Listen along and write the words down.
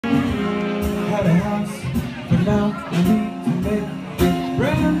got a house, but now I need to make it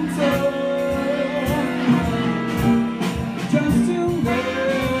rental. Just to make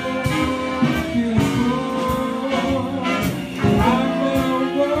you grow. I will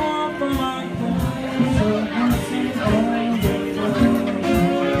work for my clients, so I see all the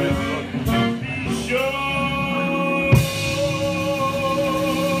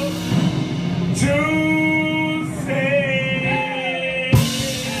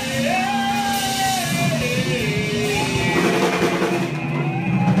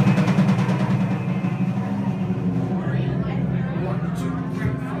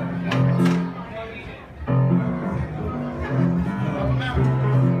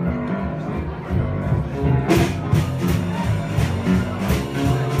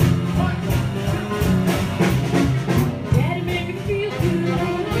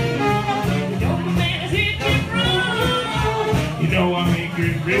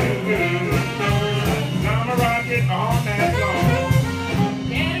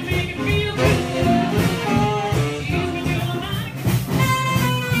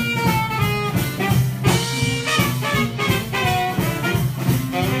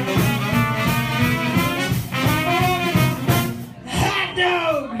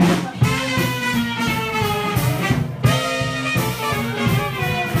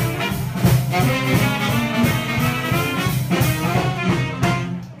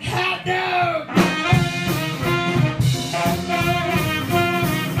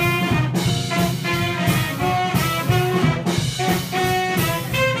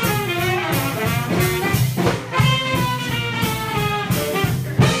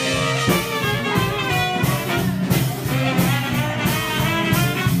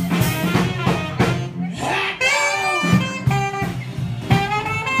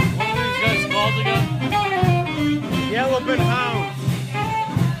Yalloppin Hounds.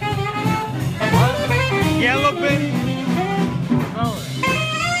 Yalloppin.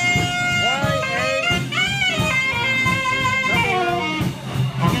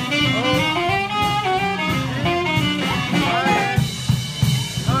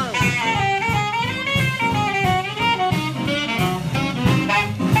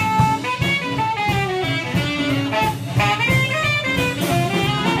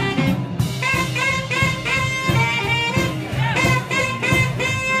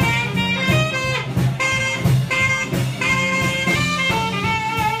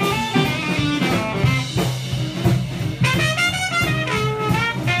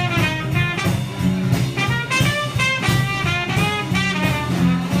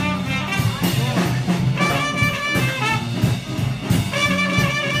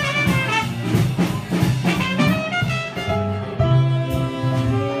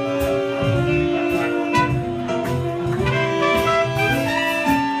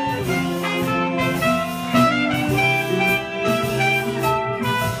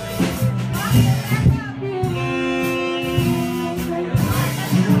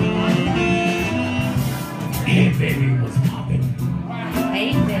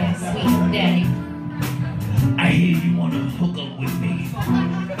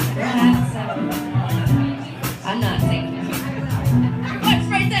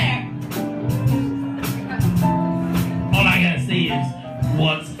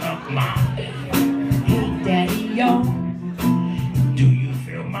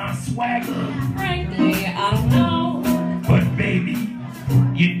 Frankly, I don't know. But baby,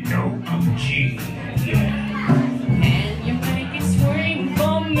 you know I'm G. Yeah. And you make it swing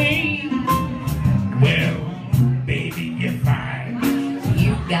for me. Well, baby, you're fine.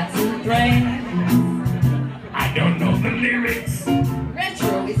 You got some brains. I don't know the lyrics.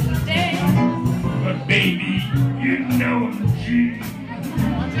 Retro is the day. But baby, you know I'm G.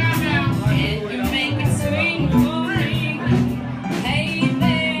 And you make it swing for me. Hey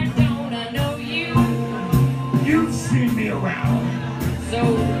there, don't I know you? You've seen me around. So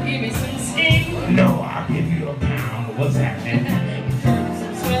give me some sting. No, I'll give you a pound. What's happening?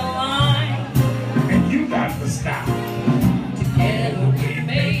 Some swell line. And you got to stop. Together we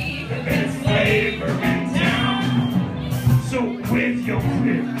made The best flavor in town. So where's your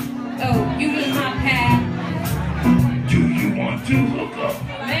crib? Oh, you mean my pad? Do you want to hook up?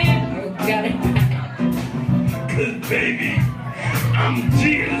 Man, you got it back. 'Cause baby, I'm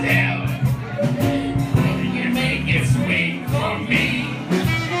G as hell. You make it swing for me.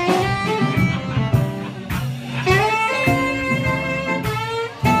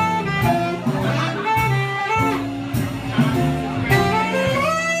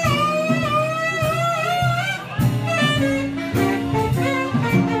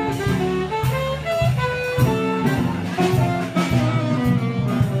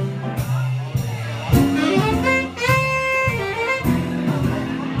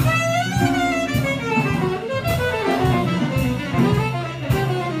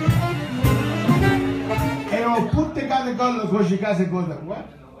 the gun, los goes like, what?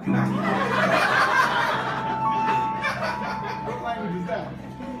 What language is that?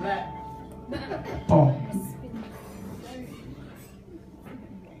 Oh.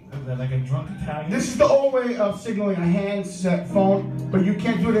 Is that like a drunk Italian? This is the old way of signaling a handset phone, but you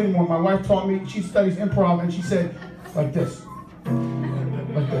can't do it anymore. My wife taught me, she studies improv, and she said, like this.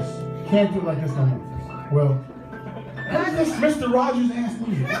 Like this. Can't do it like this no more. Well, what is this Mr. Rogers ass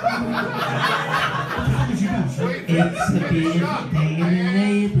music? What the fuck is he doing, sir? It's a busy day in the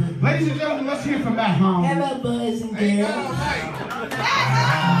neighborhood. Ladies and gentlemen, let's hear from Matt Hartman. Hello, boys and girls.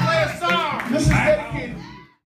 This is dedicated